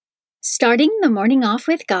Starting the morning off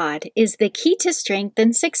with God is the key to strength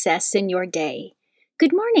and success in your day.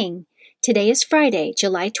 Good morning. Today is Friday,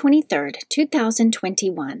 July 23rd,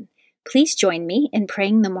 2021. Please join me in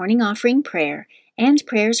praying the morning offering prayer and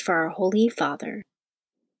prayers for our Holy Father.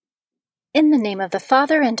 In the name of the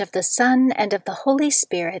Father, and of the Son, and of the Holy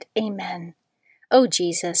Spirit, Amen. O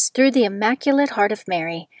Jesus, through the Immaculate Heart of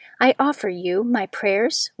Mary, I offer you my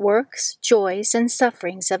prayers, works, joys, and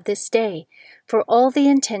sufferings of this day, for all the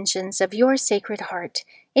intentions of your Sacred Heart,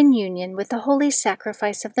 in union with the holy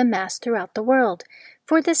sacrifice of the Mass throughout the world,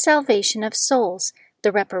 for the salvation of souls,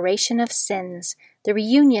 the reparation of sins, the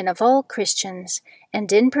reunion of all Christians,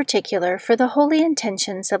 and in particular for the holy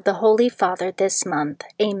intentions of the Holy Father this month.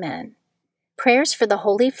 Amen. Prayers for the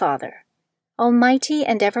Holy Father. Almighty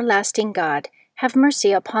and everlasting God, have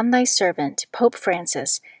mercy upon thy servant, Pope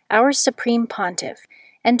Francis, our Supreme Pontiff,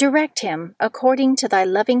 and direct him, according to thy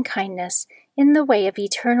loving kindness, in the way of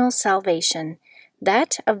eternal salvation,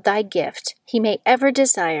 that of thy gift he may ever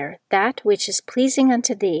desire that which is pleasing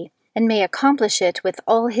unto thee, and may accomplish it with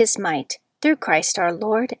all his might, through Christ our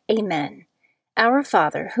Lord. Amen. Our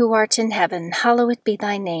Father, who art in heaven, hallowed be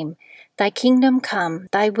thy name. Thy kingdom come,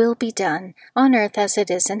 thy will be done, on earth as it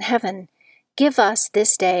is in heaven. Give us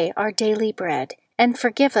this day our daily bread, and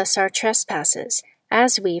forgive us our trespasses,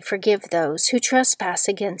 as we forgive those who trespass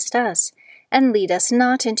against us. And lead us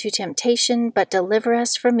not into temptation, but deliver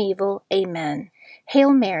us from evil. Amen.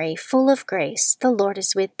 Hail Mary, full of grace, the Lord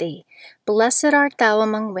is with thee. Blessed art thou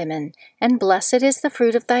among women, and blessed is the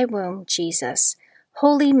fruit of thy womb, Jesus.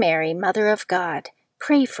 Holy Mary, Mother of God,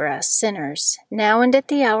 pray for us sinners, now and at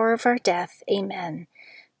the hour of our death. Amen.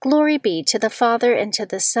 Glory be to the Father, and to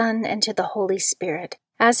the Son, and to the Holy Spirit,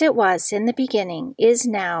 as it was in the beginning, is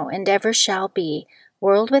now, and ever shall be,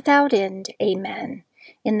 world without end. Amen.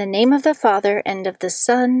 In the name of the Father, and of the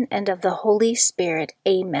Son, and of the Holy Spirit.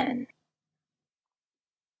 Amen.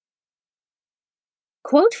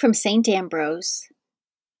 Quote from St. Ambrose: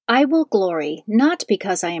 I will glory, not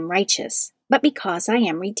because I am righteous, but because I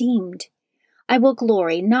am redeemed. I will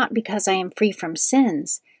glory not because I am free from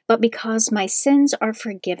sins, but because my sins are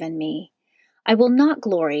forgiven me. I will not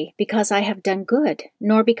glory because I have done good,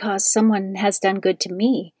 nor because someone has done good to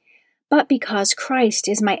me, but because Christ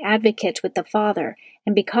is my advocate with the Father,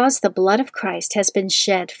 and because the blood of Christ has been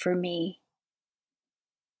shed for me.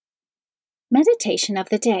 Meditation of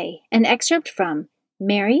the Day, an excerpt from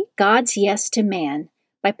Mary, God's Yes to Man,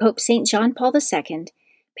 by Pope St. John Paul II,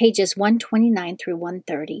 pages 129 through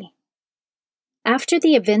 130. After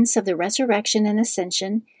the events of the resurrection and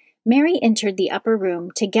ascension, Mary entered the upper room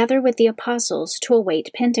together with the apostles to await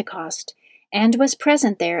Pentecost, and was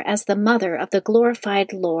present there as the mother of the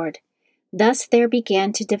glorified Lord. Thus there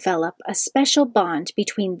began to develop a special bond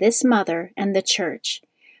between this mother and the Church,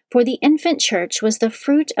 for the infant Church was the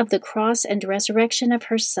fruit of the cross and resurrection of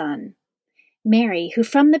her Son. Mary, who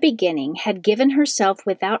from the beginning had given herself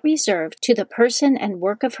without reserve to the person and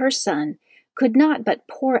work of her Son, could not but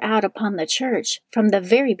pour out upon the Church, from the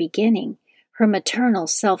very beginning, her maternal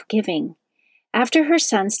self-giving. After her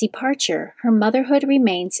Son's departure, her motherhood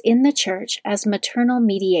remains in the Church as maternal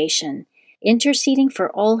mediation. Interceding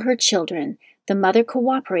for all her children, the mother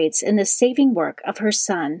cooperates in the saving work of her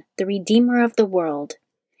Son, the Redeemer of the world.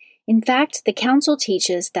 In fact, the Council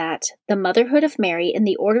teaches that the motherhood of Mary in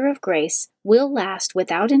the order of grace will last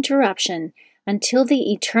without interruption until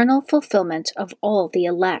the eternal fulfillment of all the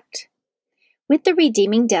elect. With the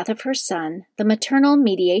redeeming death of her Son, the maternal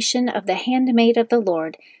mediation of the handmaid of the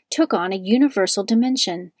Lord took on a universal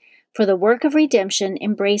dimension, for the work of redemption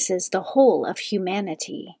embraces the whole of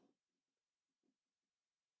humanity.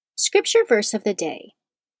 Scripture verse of the day.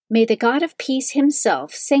 May the God of peace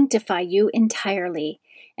himself sanctify you entirely,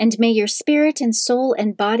 and may your spirit and soul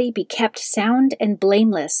and body be kept sound and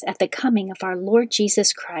blameless at the coming of our Lord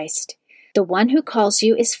Jesus Christ. The one who calls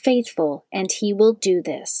you is faithful, and he will do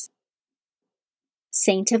this.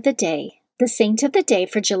 Saint of the Day. The saint of the day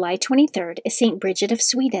for July 23rd is St. Bridget of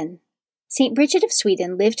Sweden. St. Bridget of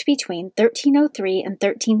Sweden lived between 1303 and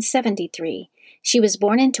 1373. She was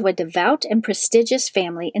born into a devout and prestigious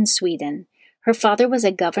family in Sweden. Her father was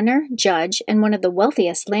a governor, judge, and one of the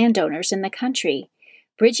wealthiest landowners in the country.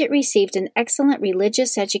 Bridget received an excellent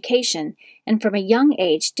religious education, and from a young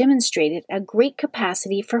age demonstrated a great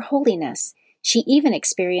capacity for holiness. She even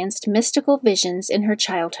experienced mystical visions in her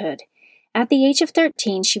childhood. At the age of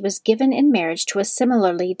 13, she was given in marriage to a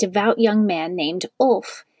similarly devout young man named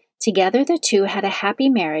Ulf. Together the two had a happy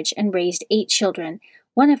marriage and raised 8 children,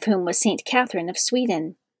 one of whom was St. Catherine of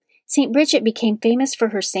Sweden. St. Bridget became famous for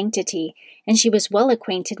her sanctity, and she was well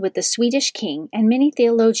acquainted with the Swedish king and many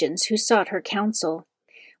theologians who sought her counsel.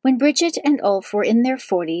 When Bridget and Ulf were in their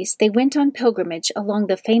 40s, they went on pilgrimage along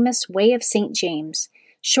the famous Way of St. James.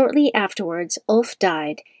 Shortly afterwards, Ulf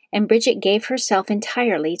died, and Bridget gave herself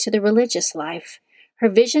entirely to the religious life. Her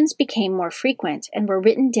visions became more frequent and were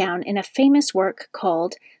written down in a famous work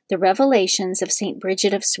called The Revelations of St.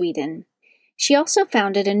 Bridget of Sweden. She also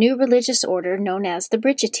founded a new religious order known as the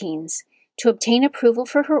Bridgetines. To obtain approval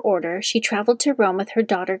for her order, she traveled to Rome with her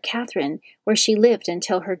daughter Catherine, where she lived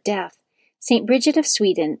until her death. St. Bridget of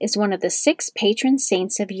Sweden is one of the 6 patron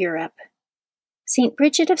saints of Europe. St.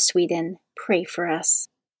 Bridget of Sweden, pray for us.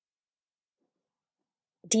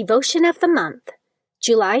 Devotion of the Month.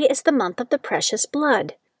 July is the month of the precious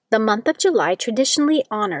blood. The month of July traditionally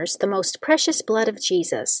honors the most precious blood of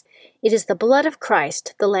Jesus. It is the blood of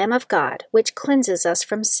Christ, the Lamb of God, which cleanses us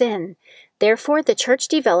from sin. Therefore, the Church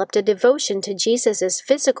developed a devotion to Jesus'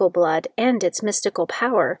 physical blood and its mystical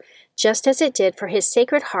power, just as it did for his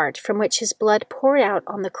sacred heart from which his blood poured out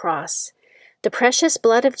on the cross. The precious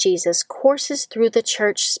blood of Jesus courses through the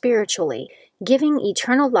Church spiritually, giving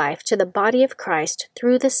eternal life to the body of Christ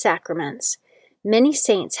through the sacraments. Many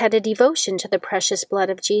saints had a devotion to the precious blood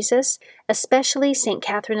of Jesus, especially St.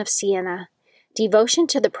 Catherine of Siena. Devotion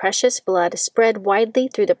to the precious blood spread widely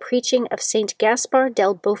through the preaching of St. Gaspar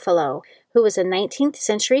del Bufalo, who was a 19th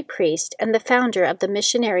century priest and the founder of the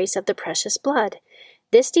Missionaries of the Precious Blood.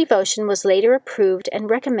 This devotion was later approved and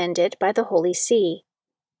recommended by the Holy See.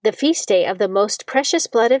 The feast day of the most precious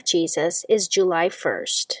blood of Jesus is July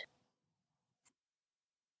 1st.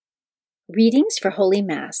 Readings for Holy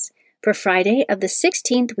Mass for Friday of the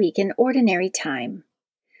 16th week in Ordinary Time.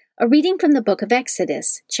 A reading from the book of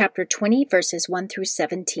Exodus, chapter 20, verses 1 through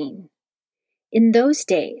 17. In those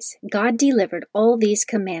days, God delivered all these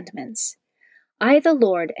commandments. I, the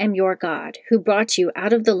Lord, am your God, who brought you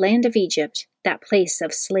out of the land of Egypt, that place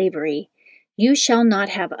of slavery. You shall not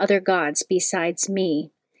have other gods besides me.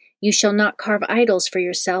 You shall not carve idols for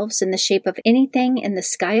yourselves in the shape of anything in the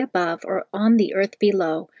sky above or on the earth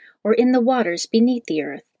below, or in the waters beneath the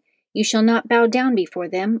earth. You shall not bow down before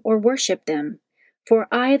them or worship them. For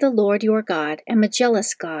I, the Lord your God, am a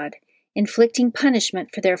jealous God, inflicting punishment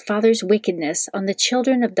for their fathers' wickedness on the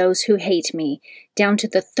children of those who hate me, down to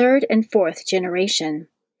the 3rd and 4th generation,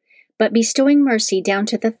 but bestowing mercy down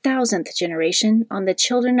to the 1,000th generation on the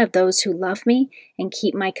children of those who love me and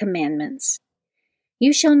keep my commandments.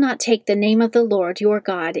 You shall not take the name of the Lord your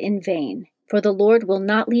God in vain, for the Lord will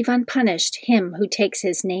not leave unpunished him who takes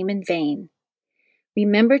his name in vain.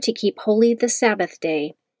 Remember to keep holy the Sabbath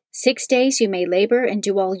day. 6 days you may labor and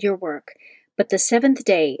do all your work, but the 7th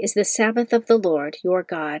day is the Sabbath of the Lord your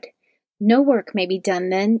God. No work may be done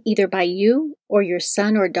then either by you, or your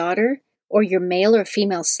son or daughter, or your male or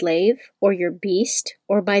female slave, or your beast,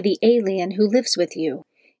 or by the alien who lives with you.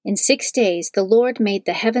 In 6 days the Lord made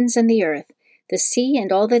the heavens and the earth, the sea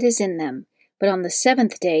and all that is in them, but on the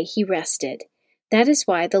 7th day he rested. That is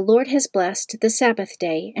why the Lord has blessed the Sabbath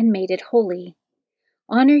day and made it holy.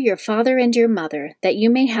 Honor your father and your mother, that you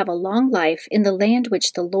may have a long life in the land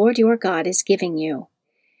which the Lord your God is giving you.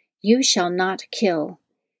 You shall not kill.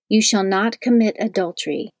 You shall not commit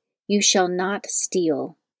adultery. You shall not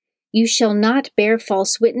steal. You shall not bear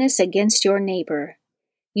false witness against your neighbor.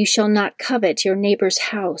 You shall not covet your neighbor's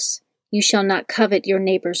house. You shall not covet your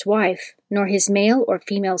neighbor's wife, nor his male or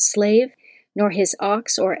female slave, nor his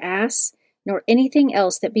ox or ass, nor anything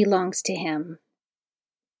else that belongs to him.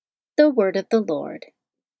 The Word of the Lord.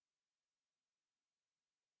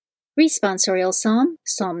 Responsorial Psalm,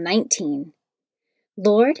 Psalm 19.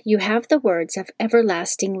 Lord, you have the words of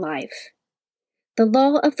everlasting life. The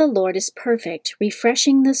law of the Lord is perfect,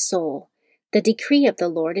 refreshing the soul. The decree of the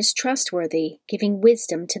Lord is trustworthy, giving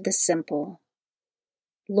wisdom to the simple.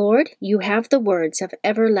 Lord, you have the words of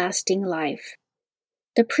everlasting life.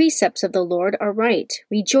 The precepts of the Lord are right,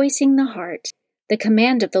 rejoicing the heart. The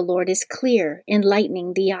command of the Lord is clear,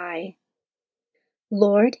 enlightening the eye.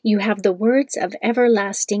 Lord, you have the words of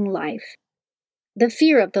everlasting life. The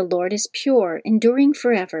fear of the Lord is pure, enduring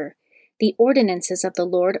forever. The ordinances of the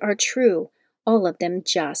Lord are true, all of them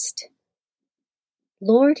just.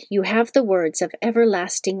 Lord, you have the words of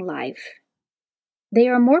everlasting life. They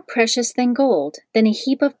are more precious than gold, than a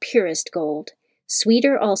heap of purest gold,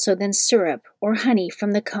 sweeter also than syrup or honey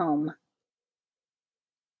from the comb.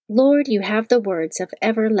 Lord, you have the words of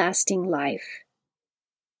everlasting life.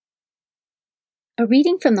 A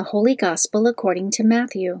reading from the Holy Gospel according to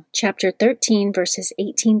Matthew, chapter 13, verses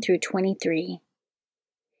 18 through 23.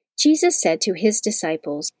 Jesus said to his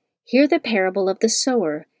disciples, "Hear the parable of the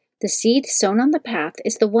sower. The seed sown on the path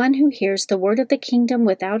is the one who hears the word of the kingdom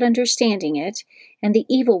without understanding it, and the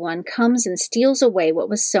evil one comes and steals away what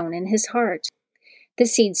was sown in his heart. The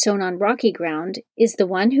seed sown on rocky ground is the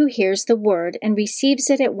one who hears the word and receives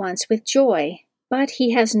it at once with joy, but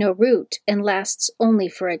he has no root and lasts only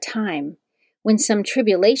for a time. When some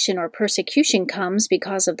tribulation or persecution comes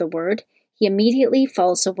because of the word, he immediately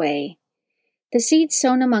falls away. The seed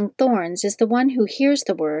sown among thorns is the one who hears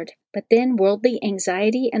the word, but then worldly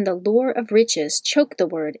anxiety and the lure of riches choke the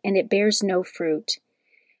word, and it bears no fruit.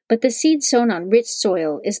 But the seed sown on rich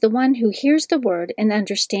soil is the one who hears the word and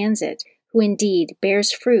understands it, who indeed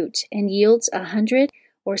bears fruit and yields 100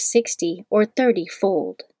 or 60 or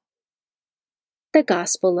 30-fold. The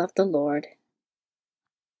Gospel of the Lord.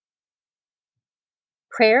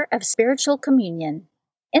 Prayer of Spiritual Communion.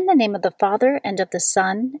 In the name of the Father, and of the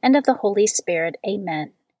Son, and of the Holy Spirit.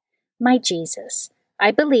 Amen. My Jesus,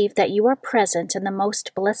 I believe that you are present in the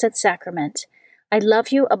most blessed sacrament. I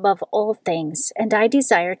love you above all things, and I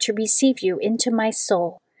desire to receive you into my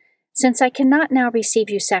soul. Since I cannot now receive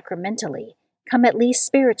you sacramentally, come at least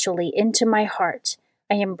spiritually into my heart.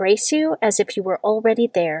 I embrace you as if you were already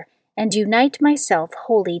there, and unite myself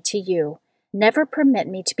wholly to you. Never permit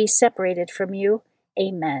me to be separated from you.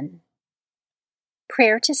 Amen.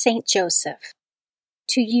 Prayer to Saint Joseph.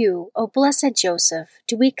 To you, O blessed Joseph,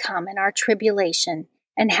 do we come in our tribulation,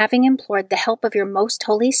 and having implored the help of your most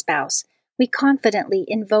holy spouse, we confidently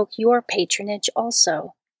invoke your patronage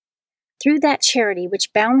also. Through that charity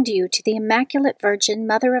which bound you to the Immaculate Virgin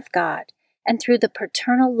Mother of God, and through the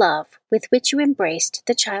paternal love with which you embraced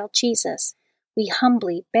the child Jesus, we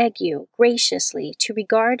humbly beg you graciously to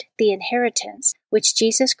regard the inheritance which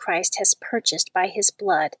Jesus Christ has purchased by his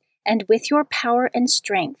blood, and with your power and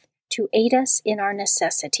strength to aid us in our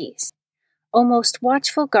necessities. O most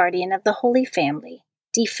watchful guardian of the Holy Family,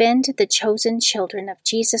 defend the chosen children of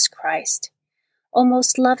Jesus Christ. O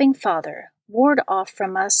most loving Father, ward off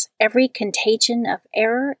from us every contagion of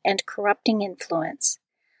error and corrupting influence.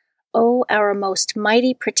 O our most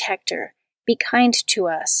mighty protector, be kind to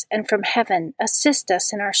us, and from heaven assist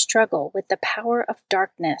us in our struggle with the power of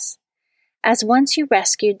darkness. As once you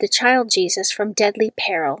rescued the child Jesus from deadly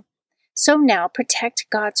peril, so now protect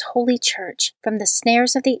God's holy church from the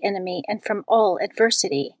snares of the enemy and from all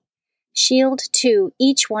adversity. Shield, too,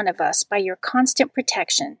 each one of us by your constant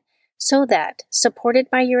protection, so that, supported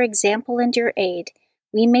by your example and your aid,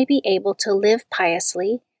 we may be able to live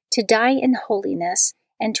piously, to die in holiness,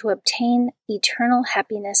 and to obtain eternal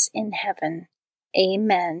happiness in heaven.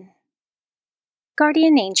 Amen.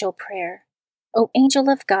 Guardian Angel Prayer. O angel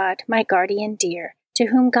of God, my guardian dear, to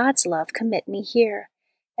whom God's love commit me here,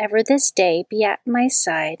 ever this day be at my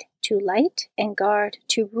side, to light and guard,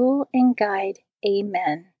 to rule and guide.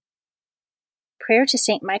 Amen. Prayer to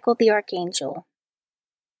Saint Michael the Archangel.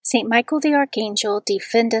 Saint Michael the Archangel,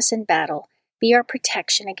 defend us in battle, be our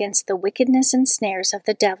protection against the wickedness and snares of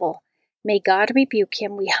the devil. May God rebuke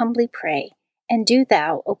him, we humbly pray. And do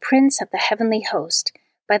thou, O Prince of the heavenly host,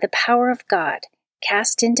 by the power of God,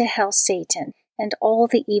 cast into hell Satan and all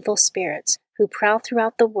the evil spirits who prowl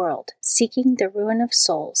throughout the world, seeking the ruin of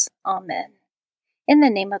souls. Amen. In the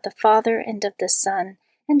name of the Father, and of the Son,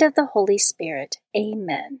 and of the Holy Spirit.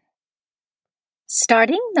 Amen.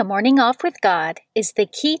 Starting the morning off with God is the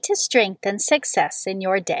key to strength and success in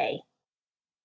your day.